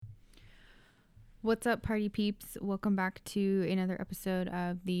What's up, party peeps? Welcome back to another episode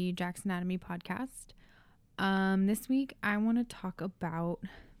of the Jack's Anatomy podcast. This week I want to talk about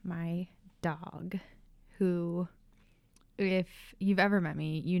my dog, who, if you've ever met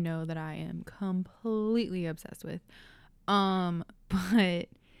me, you know that I am completely obsessed with. But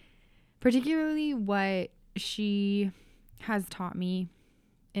particularly what she has taught me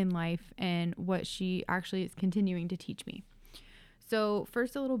in life and what she actually is continuing to teach me. So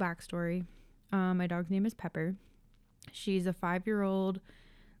first, a little backstory. My dog's name is Pepper. She's a 5-year-old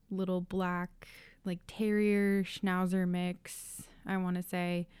little black, like terrier schnauzer mix, I want to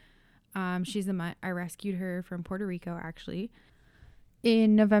say. She's a mutt. I rescued her from Puerto Rico, actually.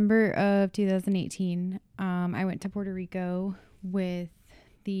 In November of 2018, I went to Puerto Rico with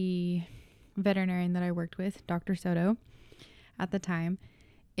the veterinarian that I worked with, Dr. Soto, at the time.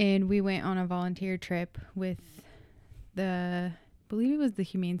 And we went on a volunteer trip with I believe it was the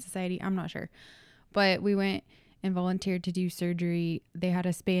Humane Society. I'm not sure. But we went and volunteered to do surgery. They had a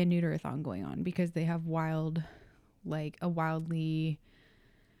spay and neuter-a-thon going on because they have a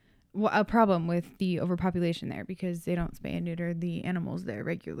problem with the overpopulation there because they don't spay and neuter the animals there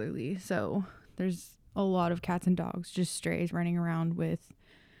regularly. So there's a lot of cats and dogs, just strays, running around with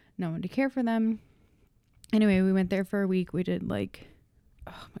no one to care for them. Anyway, we went there for a week. We did oh my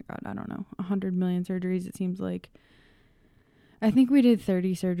God, I don't know, 100 million surgeries, it seems like. I think we did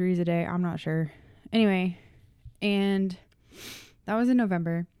 30 surgeries a day. I'm not sure. Anyway, and that was in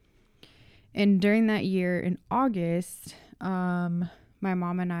November. And during that year in August, my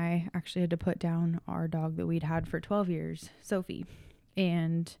mom and I actually had to put down our dog that we'd had for 12 years, Sophie.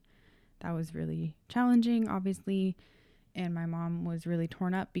 And that was really challenging, obviously. And my mom was really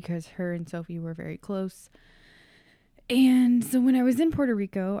torn up because her and Sophie were very close. And so when I was in Puerto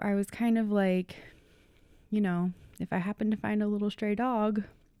Rico, I was kind of like, if I happen to find a little stray dog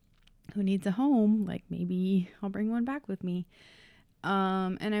who needs a home, maybe I'll bring one back with me.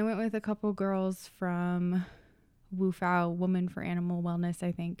 And I went with a couple girls from WUFAO, Women for Animal Wellness,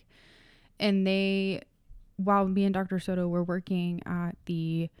 I think. And while me and Dr. Soto were working at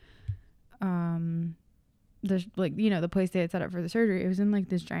the place they had set up for the surgery, it was in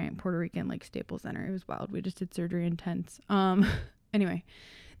this giant Puerto Rican Staples Center. It was wild. We just did surgery in tents. Anyway,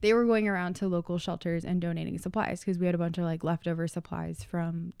 they were going around to local shelters and donating supplies because we had a bunch of leftover supplies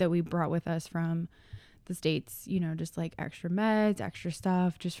that we brought with us from the States, just extra meds, extra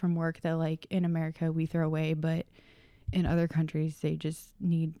stuff just from work that in America we throw away, but in other countries they just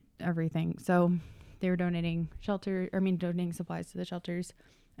need everything. So they were donating supplies to the shelters.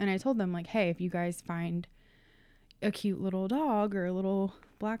 And I told them hey, if you guys find a cute little dog or a little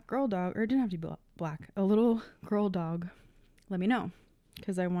black girl dog, or it didn't have to be black, a little girl dog, let me know.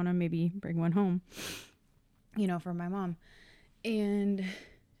 Because I want to maybe bring one home, for my mom. And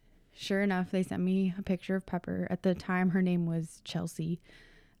sure enough, they sent me a picture of Pepper. At the time, her name was Chelsea.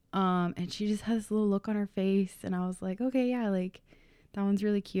 And she just had this little look on her face. And I was like, okay, yeah, that one's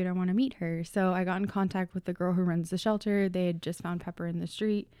really cute. I want to meet her. So I got in contact with the girl who runs the shelter. They had just found Pepper in the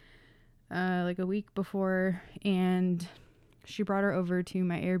street a week before. And she brought her over to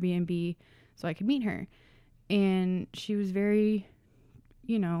my Airbnb so I could meet her. And she was very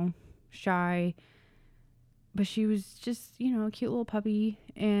shy, but she was just, a cute little puppy.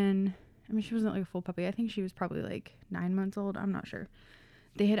 And she wasn't a full puppy. I think she was probably 9 months old. I'm not sure.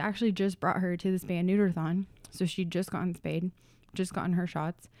 They had actually just brought her to the spay and neuter-a-thon. So she'd just gotten spayed, just gotten her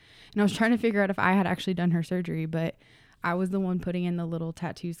shots. And I was trying to figure out if I had actually done her surgery, but I was the one putting in the little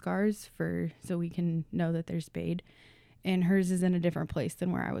tattoo scars so we can know that they're spayed. And hers is in a different place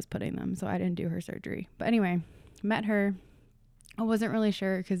than where I was putting them. So I didn't do her surgery. But anyway, met her. I wasn't really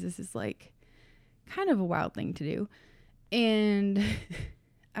sure because this is kind of a wild thing to do. And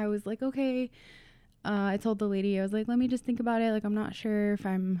I was okay. I told the lady, I was let me just think about it. I'm not sure if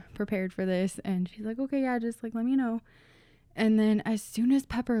I'm prepared for this. And she's okay, yeah, just let me know. And then as soon as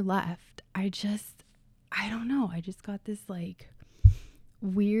Pepper left, I don't know. I just got this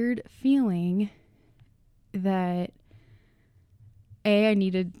weird feeling that I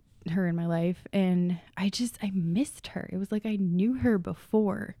needed her in my life, and I missed her. It was I knew her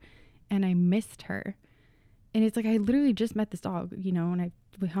before and I missed her. And it's I literally just met this dog, and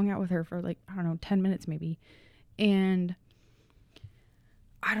we hung out with her for I don't know, 10 minutes maybe. And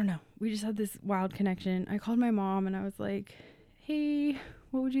I don't know, we just had this wild connection. I called my mom and I was hey,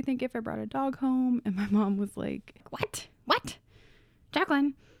 what would you think if I brought a dog home? And my mom was what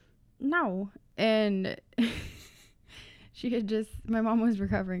Jacqueline, no. And my mom was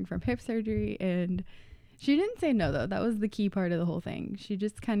recovering from hip surgery, and she didn't say no, though. That was the key part of the whole thing. She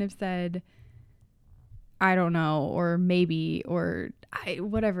just kind of said, I don't know, or maybe, or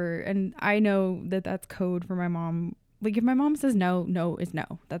whatever. And I know that that's code for my mom. Like, if my mom says no, no is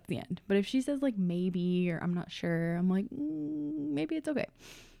no. That's the end. But if she says, like, maybe or I'm not sure, I'm like, maybe it's okay.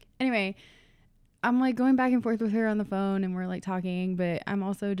 Anyway, I'm, like, going back and forth with her on the phone, and we're, like, talking. But I'm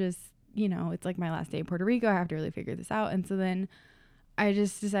also just, it's, like, my last day in Puerto Rico. I have to really figure this out. And so then I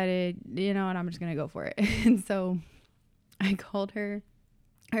just decided, you know what, I'm just going to go for it. And so I called her.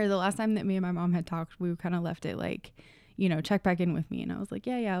 Or the last time that me and my mom had talked, we kind of left it, like, check back in with me. And I was like,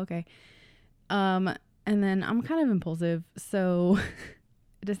 yeah, okay. And then I'm kind of impulsive, so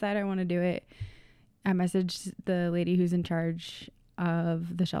I decided I want to do it. I messaged the lady who's in charge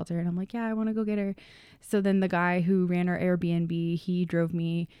of the shelter, and I'm like, yeah, I want to go get her. So then the guy who ran our Airbnb, he drove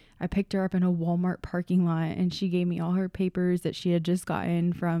me. I picked her up in a Walmart parking lot, and she gave me all her papers that she had just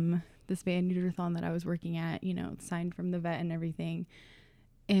gotten from the spay and neuter-thon that I was working at, signed from the vet and everything.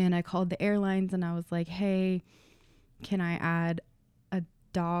 And I called the airlines, and I was like, hey, can I add a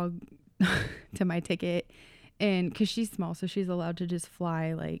dog to my ticket? And because she's small, so she's allowed to just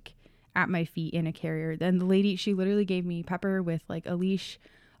fly, like, at my feet in a carrier. Then the lady, she literally gave me Pepper with, like, a leash,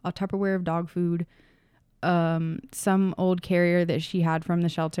 a Tupperware of dog food, some old carrier that she had from the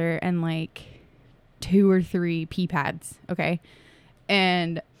shelter, and, like, 2 or 3 pee pads. Okay.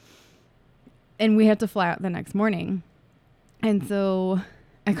 And we had to fly out the next morning. And so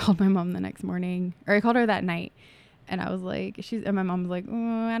I called my mom the next morning, or I called her that night. And I was like, and my mom was like,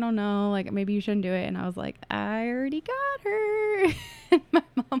 I don't know, like, maybe you shouldn't do it. And I was like, I already got her. And my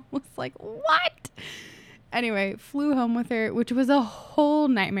mom was like, what? Anyway, flew home with her, which was a whole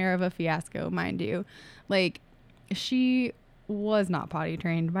nightmare of a fiasco, mind you. Like, she was not potty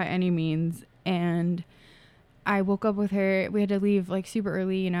trained by any means. And I woke up with her. We had to leave, like, super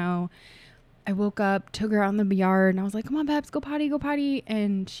early, I woke up, took her out in the yard, and I was like, come on, Babs, go potty.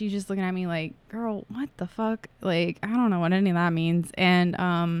 And she's just looking at me like, girl, what the fuck? Like, I don't know what any of that means. And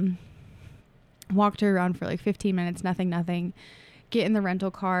walked her around for like 15 minutes, nothing. Get in the rental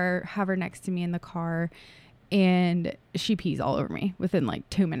car, have her next to me in the car, and she pees all over me within like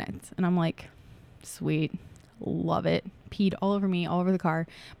 2 minutes. And I'm like, sweet, love it. Peed all over me, all over the car.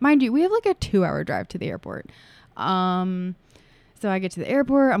 Mind you, we have like a 2-hour drive to the airport. So I get to the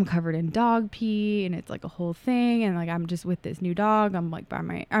airport, I'm covered in dog pee, and it's like a whole thing. And like, I'm just with this new dog. I'm like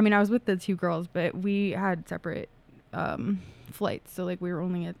I was with the 2 girls, but we had separate flights. So like, we were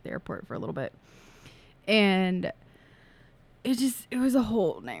only at the airport for a little bit. And it was a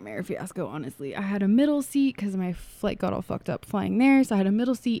whole nightmare fiasco, honestly. I had a middle seat because my flight got all fucked up flying there. So I had a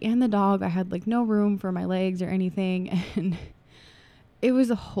middle seat and the dog. I had like no room for my legs or anything. And it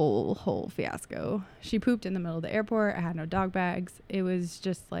was a whole fiasco. She pooped in the middle of the airport. I had no dog bags. It was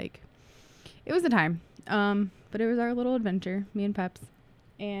just like, it was a time. But it was our little adventure, me and Peps.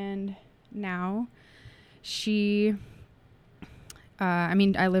 And now she,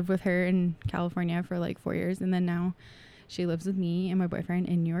 I lived with her in California for like 4 years. And then now she lives with me and my boyfriend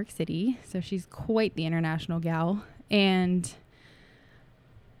in New York City. So she's quite the international gal. And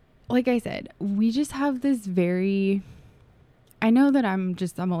like I said, we just have this I know that I'm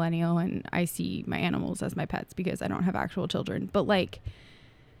just a millennial and I see my animals as my pets because I don't have actual children, but like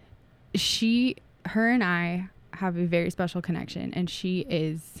her and I have a very special connection, and she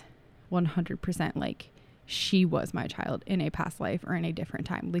is 100% like, she was my child in a past life or in a different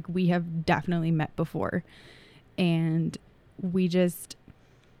time. Like, we have definitely met before, and we just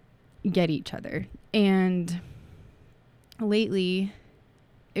get each other. And lately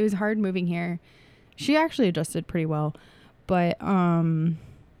it was hard moving here. She actually adjusted pretty well. But, and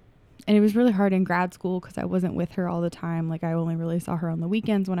it was really hard in grad school because I wasn't with her all the time. Like, I only really saw her on the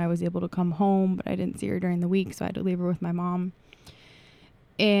weekends when I was able to come home, but I didn't see her during the week. So I had to leave her with my mom.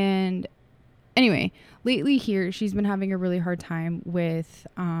 And anyway, lately here, she's been having a really hard time with,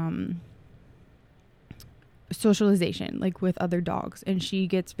 socialization, like with other dogs. And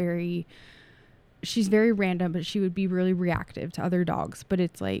she's very random, but she would be really reactive to other dogs. But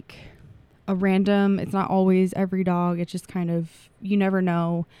it's like, it's not always every dog. It's just kind of, you never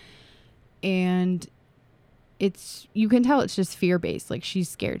know. And you can tell it's just fear-based. Like, she's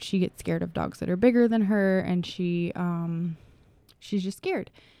scared. She gets scared of dogs that are bigger than her, and she's just scared.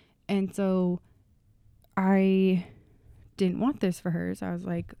 And so I didn't want this for her. So I was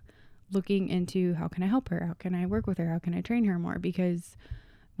like looking into, how can I help her? How can I work with her? How can I train her more? Because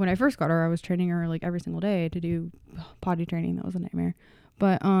when I first got her, I was training her like every single day to do potty training. That was a nightmare.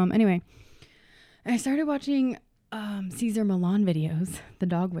 But anyway, I started watching Cesar Millan videos, the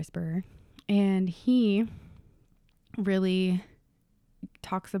dog whisperer, and he really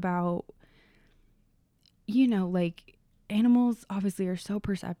talks about, like, animals obviously are so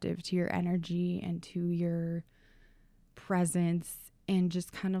perceptive to your energy and to your presence, and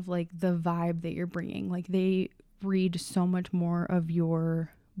just kind of like the vibe that you're bringing. Like they read so much more of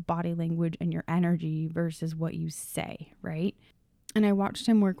your body language and your energy versus what you say, right? And I watched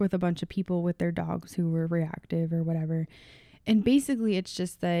him work with a bunch of people with their dogs who were reactive or whatever. And basically it's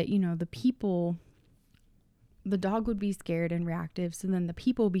just that, you know, the dog would be scared and reactive. So then the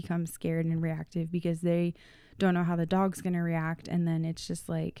people become scared and reactive because they don't know how the dog's going to react. And then it's just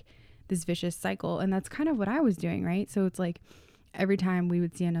like this vicious cycle. And that's kind of what I was doing, right? So it's like every time we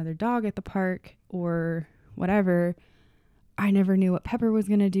would see another dog at the park or whatever, I never knew what Pepper was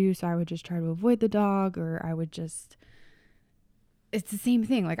going to do. So I would just try to avoid the dog, or I would just, it's the same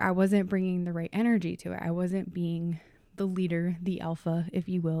thing. Like I wasn't bringing the right energy to it. I wasn't being the leader, the alpha, if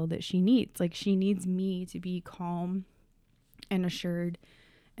you will, that she needs. Like she needs me to be calm and assured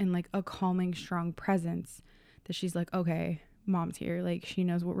and like a calming, strong presence that she's like, okay, mom's here. Like she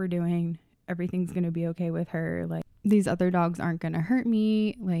knows what we're doing. Everything's going to be okay with her. Like these other dogs aren't going to hurt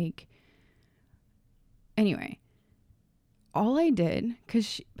me. Like, anyway, all I did,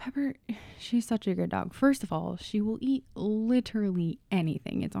 because Pepper, she's such a good dog. First of all, she will eat literally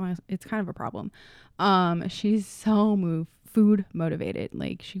anything. It's kind of a problem. She's so food motivated.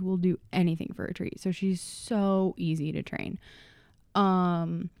 Like she will do anything for a treat. So she's so easy to train.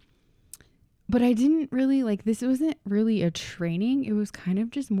 But I didn't really this wasn't really a training. It was kind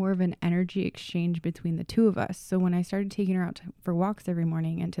of just more of an energy exchange between the two of us. So when I started taking her out for walks every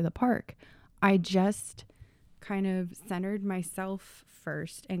morning and to the park, I just kind of centered myself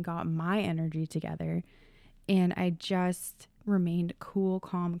first and got my energy together. And I just remained cool,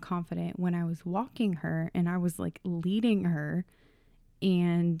 calm, confident when I was walking her and I was like leading her.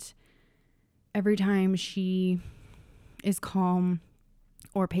 And every time she is calm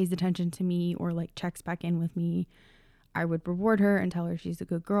or pays attention to me or like checks back in with me, I would reward her and tell her she's a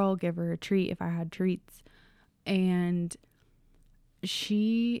good girl, give her a treat if I had treats. And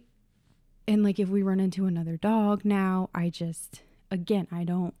like if we run into another dog now,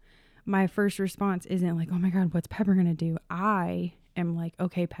 my first response isn't like, oh my God, what's Pepper gonna do? I am like,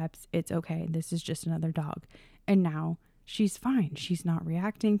 okay, Peps, it's okay. This is just another dog. And now she's fine. She's not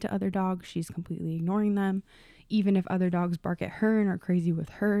reacting to other dogs. She's completely ignoring them. Even if other dogs bark at her and are crazy with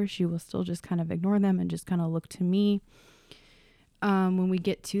her, she will still just kind of ignore them and just kind of look to me. When we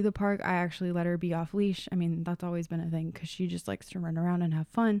get to the park, I actually let her be off leash. I mean, that's always been a thing because she just likes to run around and have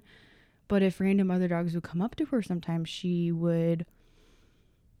fun. But if random other dogs would come up to her, sometimes she would,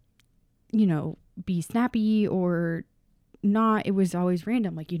 be snappy or not. It was always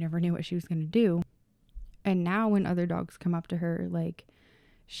random. Like you never knew what she was going to do. And now when other dogs come up to her, like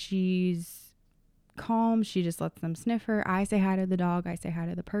she's calm. She just lets them sniff her. I say hi to the dog. I say hi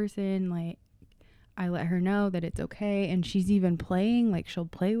to the person. Like I let her know that it's okay. And she's even playing. Like she'll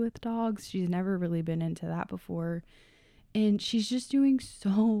play with dogs. She's never really been into that before. And she's just doing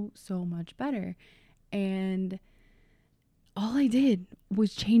so much better. And all I did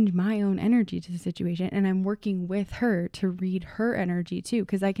was change my own energy to the situation. And I'm working with her to read her energy too.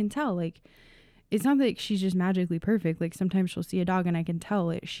 Because I can tell, like, it's not like she's just magically perfect. Like sometimes she'll see a dog and I can tell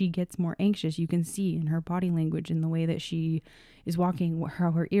it. She gets more anxious. You can see in her body language, in the way that she is walking,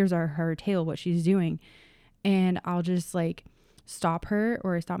 how her ears are, her tail, what she's doing. And I'll just like stop her,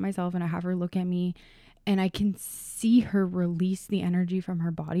 or I stop myself and I have her look at me. And I can see her release the energy from her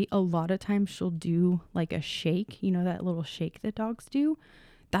body. A lot of times she'll do like a shake, that little shake that dogs do.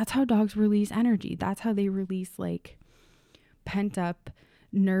 That's how dogs release energy. That's how they release like pent up,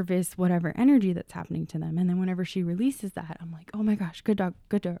 nervous, whatever energy that's happening to them. And then whenever she releases that, I'm like, oh my gosh, good dog,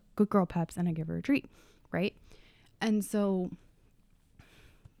 good girl, Peps. And I give her a treat, right? And so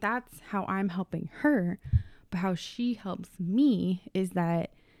that's how I'm helping her. But how she helps me is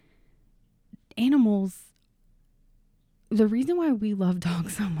that animals, the reason why we love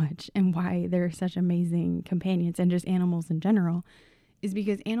dogs so much and why they're such amazing companions, and just animals in general, is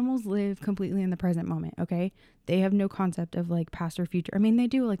because animals live completely in the present moment. Okay, they have no concept of like past or future. I mean, they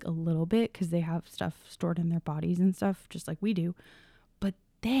do like a little bit because they have stuff stored in their bodies and stuff just like we do, but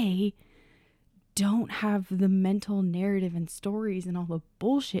they don't have the mental narrative and stories and all the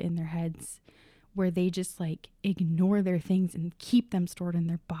bullshit in their heads where they just like ignore their things and keep them stored in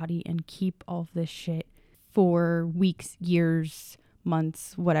their body and keep all of this shit for weeks, years,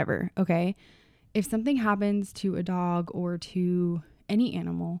 months, whatever. Okay. If something happens to a dog or to any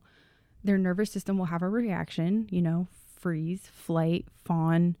animal, their nervous system will have a reaction, freeze, flight,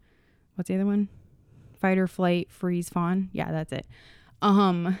 fawn. What's the other one? Fight or flight, freeze, fawn. Yeah, that's it.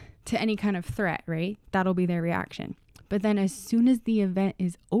 To any kind of threat, right? That'll be their reaction. But then as soon as the event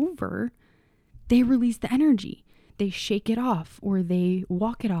is over, they release the energy. they shake it off or they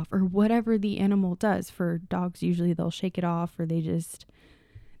walk it off or whatever the animal does. For dogs, usually they'll shake it off, or they just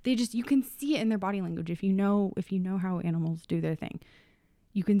you can see it in their body language. If you know how animals do their thing,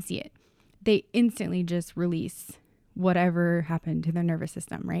 you can see it. They instantly just release whatever happened to their nervous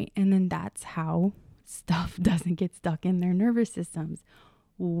system, right? And then that's how stuff doesn't get stuck in their nervous systems.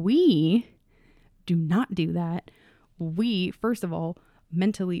 We do not do that. We, first of all,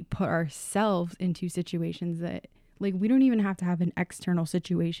 mentally put ourselves into situations that, like, we don't even have to have an external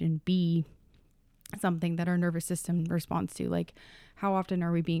situation be something that our nervous system responds to. Like, how often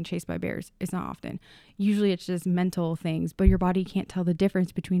are we being chased by bears? It's not often. Usually it's just mental things, but your body can't tell the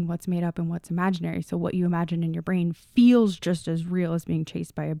difference between what's made up and what's imaginary. So what you imagine in your brain feels just as real as being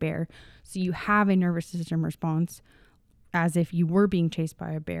chased by a bear. So you have a nervous system response as if you were being chased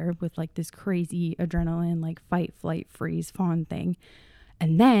by a bear with like this crazy adrenaline, like fight, flight, freeze, fawn thing.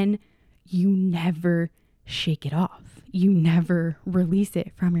 And then you never shake it off. You never release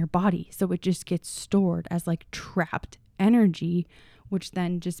it from your body. So it just gets stored as like trapped energy, which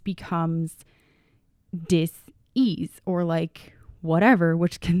then just becomes dis-ease or like whatever,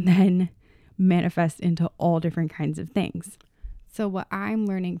 which can then manifest into all different kinds of things. So what I'm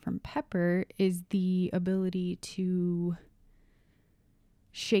learning from Pepper is the ability to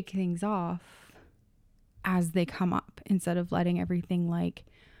shake things off as they come up, instead of letting everything like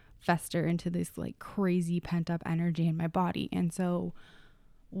fester into this like crazy pent up energy in my body. And so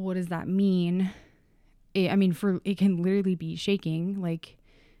what does that mean? It can literally be shaking. Like,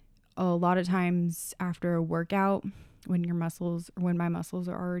 a lot of times after a workout, when my muscles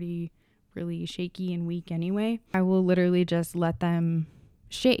are already really shaky and weak anyway, I will literally just let them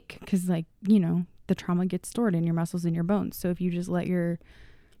shake, because like, the trauma gets stored in your muscles and your bones. So if you just let your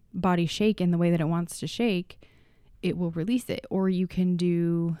body shake in the way that it wants to shake, it will release it. Or you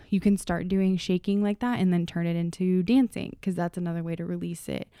can start doing shaking like that and then turn it into dancing, because that's another way to release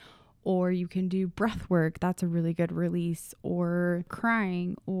it. Or you can do breath work. That's a really good release. Or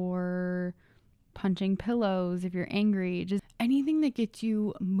crying, or punching pillows if you're angry. Just anything that gets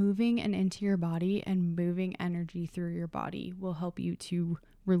you moving and into your body and moving energy through your body will help you to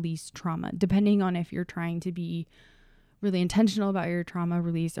release trauma. Depending on if you're trying to be really intentional about your trauma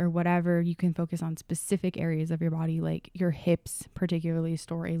release or whatever, you can focus on specific areas of your body. Like your hips particularly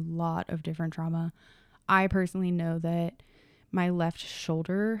store a lot of different trauma. I personally know that my left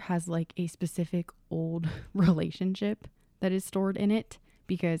shoulder has like a specific old relationship that is stored in it,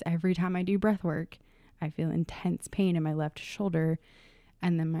 because every time I do breath work, I feel intense pain in my left shoulder.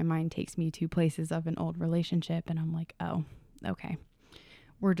 And then my mind takes me to places of an old relationship, and I'm like, oh, okay.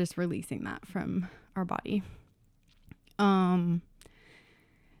 We're just releasing that from our body. So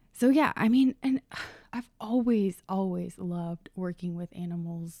yeah, and I've always loved working with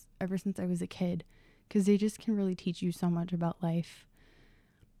animals ever since I was a kid, because they just can really teach you so much about life.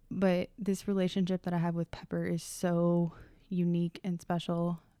 But this relationship that I have with Pepper is so unique and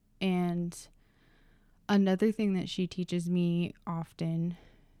special. And another thing that she teaches me often,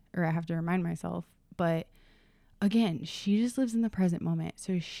 or I have to remind myself, but again, she just lives in the present moment.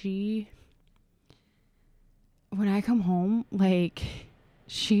 So when I come home, like,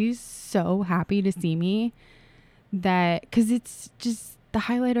 she's so happy to see me that, because it's just the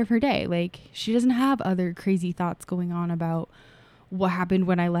highlight of her day. Like, she doesn't have other crazy thoughts going on about what happened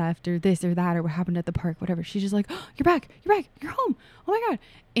when I left or this or that or what happened at the park, whatever. She's just like, oh, you're back, you're home. Oh my God.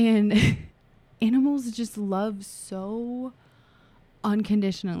 And animals just love so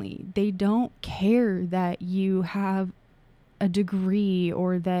unconditionally. They don't care that you have a degree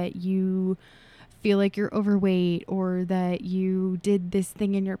or that you feel like you're overweight or that you did this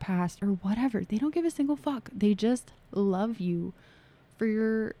thing in your past or whatever. They don't give a single fuck. They just love you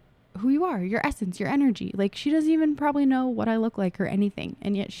for who you are, your essence, your energy. Like, she doesn't even probably know what I look like or anything,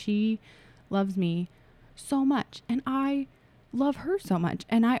 and yet she loves me so much, and I love her so much.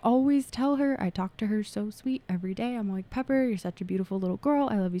 And I always tell her, I talk to her so sweet every day. I'm like, Pepper, you're such a beautiful little girl.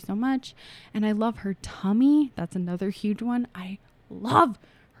 I love you so much. And I love her tummy. That's another huge one. I love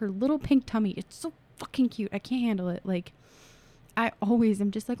her little pink tummy. It's so fucking cute. I can't handle it. Like, I always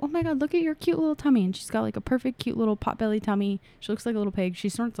am just like, oh my God, look at your cute little tummy. And she's got like a perfect cute little potbelly tummy. She looks like a little pig. She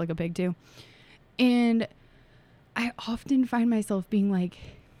snorts like a pig too. And I often find myself being like,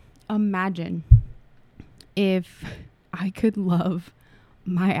 imagine if I could love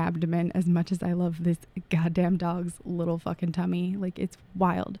my abdomen as much as I love this goddamn dog's little fucking tummy. Like, it's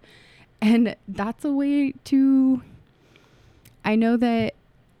wild. And that's a way to, I know that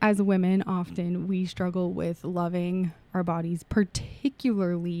as women, often we struggle with loving our bodies,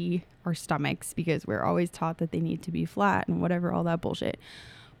 particularly our stomachs, because we're always taught that they need to be flat and whatever, all that bullshit.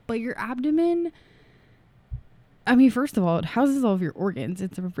 But your abdomen, I mean, first of all, it houses all of your organs.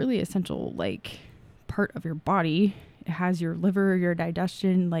 It's a really essential, like, part of your body. It has your liver, your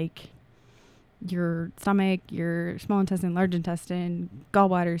digestion, like, your stomach, your small intestine, large intestine,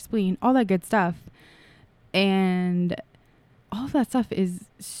 gallbladder, spleen, all that good stuff. And all of that stuff is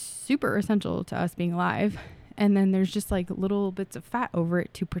super essential to us being alive. And then there's just like little bits of fat over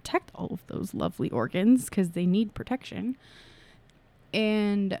it to protect all of those lovely organs because they need protection.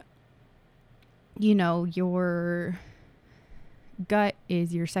 And, you know, your gut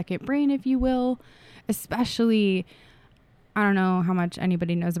is your second brain, if you will, especially, I don't know how much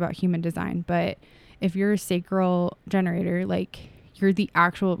anybody knows about human design, but if you're a sacral generator, like you're the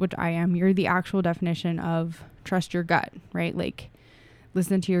actual, which I am, you're the actual definition of trust your gut, right? Like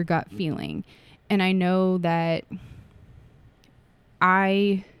listen to your gut feeling. And I know that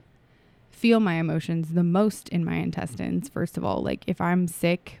I feel my emotions the most in my intestines. First of all, like if I'm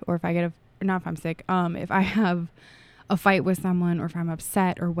sick or if I get not if I'm sick, if I have a fight with someone or if I'm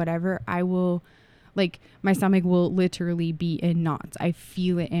upset or whatever, I will, like, my stomach will literally be in knots. I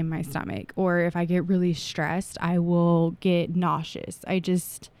feel it in my stomach. Or if I get really stressed, I will get nauseous.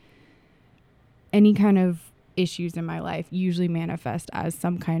 Any kind of issues in my life usually manifest as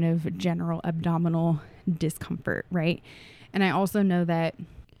some kind of general abdominal discomfort, right? And I also know that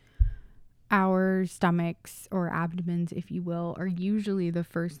our stomachs or abdomens, if you will, are usually the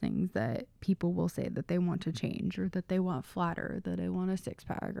first things that people will say that they want to change or that they want flatter, that they want a six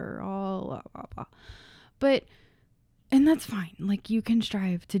pack or all blah, blah, blah. But, and that's fine. Like you can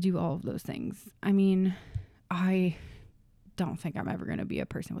strive to do all of those things. I mean, I don't think I'm ever going to be a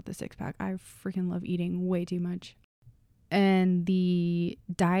person with a six pack. I freaking love eating way too much. And the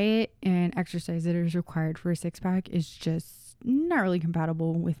diet and exercise that is required for a six pack is just not really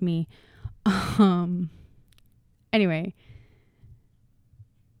compatible with me. Anyway,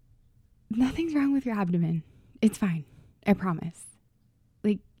 nothing's wrong with your abdomen. It's fine. I promise.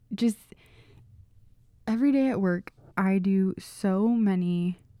 Like, just every day at work, I do so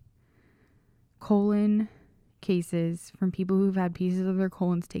many colon cases from people who've had pieces of their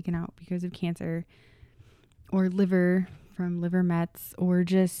colons taken out because of cancer, or liver from liver mets, or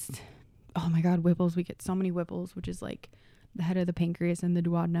just, oh my God, Whipples. We get so many Whipples, which is like the head of the pancreas and the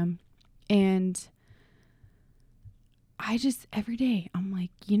duodenum. And I just, every day, I'm like,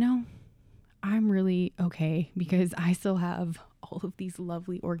 you know, I'm really okay because I still have all of these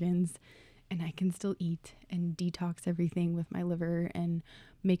lovely organs and I can still eat and detox everything with my liver and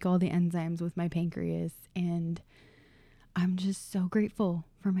make all the enzymes with my pancreas. And I'm just so grateful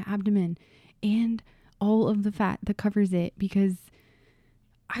for my abdomen and all of the fat that covers it, because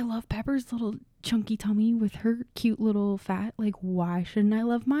I love Pepper's little chunky tummy with her cute little fat. Like, why shouldn't I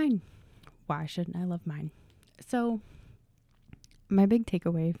love mine? Why shouldn't I love mine? So my big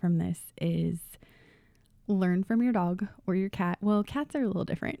takeaway from this is learn from your dog or your cat. Well, cats are a little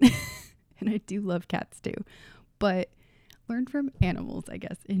different and I do love cats too, but learn from animals, I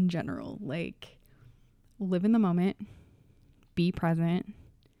guess, in general. Like, live in the moment, be present,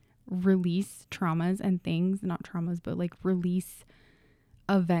 release traumas and things, not traumas, but like release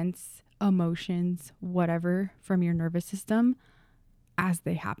events, emotions, whatever from your nervous system as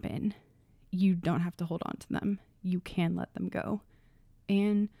they happen. You don't have to hold on to them. You can let them go.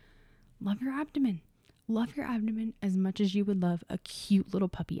 And love your abdomen. Love your abdomen as much as you would love a cute little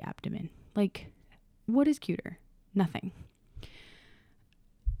puppy abdomen. Like, what is cuter? Nothing.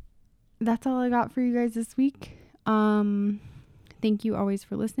 That's all I got for you guys this week. Thank you always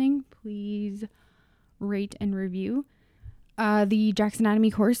for listening. Please rate and review. The Jack's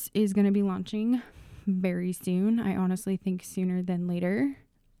Anatomy course is going to be launching very soon. I honestly think sooner than later.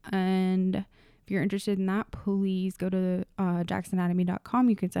 And if you're interested in that, please go to jacksanatomy.com.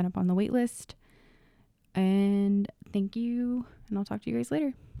 You can sign up on the wait list. And thank you. And I'll talk to you guys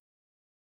later.